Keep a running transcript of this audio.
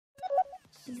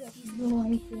You have no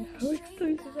idea how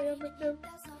excited I am right now.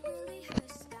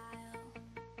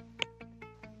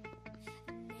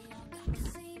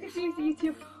 Excuse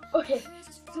YouTube. Okay,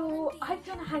 so I've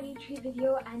done a hanging tree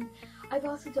video and I've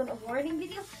also done a warning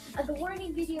video, and the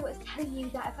warning video is telling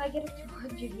you that if I get up to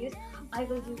 100 views, I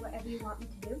will do whatever you want me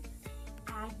to do.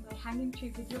 And my hanging tree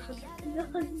video has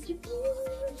 100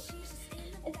 views.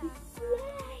 And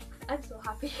yay! I'm so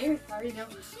happy here. Sorry, no,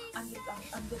 I'm just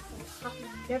so happy,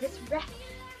 nervous wreck.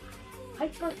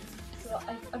 Hyper. So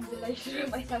I'm delighted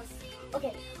with myself.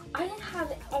 Okay, I don't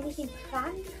have anything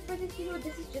planned for this video.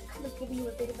 This is just kind of giving you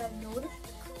a bit of a notice.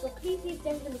 So please leave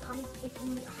down in the comments if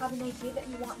you have an idea that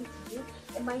you want me to do.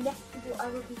 In my next video, I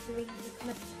will be doing the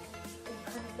kind of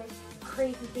like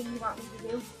crazy thing you want me to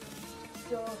do.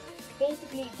 So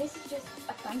basically, this is just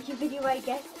a thank you video, I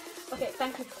guess. Okay,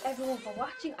 thank you everyone for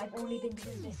watching. I've only been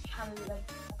doing this channel like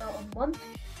about a month,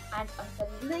 and I'm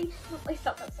delighted with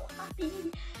myself. I'm so happy,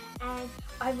 and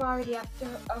I'm already up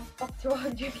to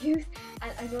 100 views.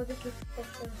 And I know this sounds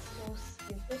so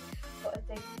stupid, but it's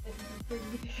like this is a pretty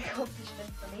big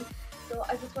accomplishment for me. So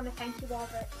I just want to thank you all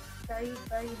very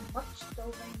much, so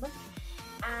very much.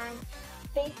 And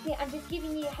basically, I'm just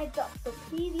giving you a heads up, so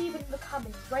please leave it in the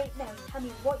comments right now. Tell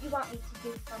me what you want me to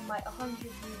do from my 100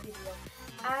 view video.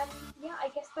 And yeah, I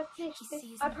guess that's it.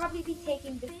 I'll probably be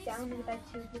taking this down in about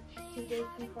 2 days,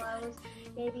 24 hours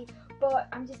maybe, but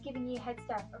I'm just giving you a head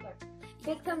start. Okay,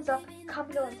 big thumbs up,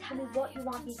 comment below and tell me what you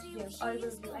want me to do. I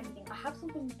will do anything. I have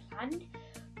something planned,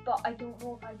 but I don't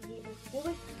know if I'll be able to do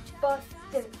it, but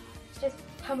still, just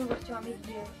tell me what you want me to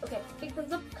do. Okay, big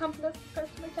thumbs up, comment below,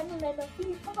 subscribe to my channel, and I'll see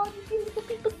you all you beautiful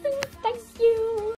people soon. Thank you!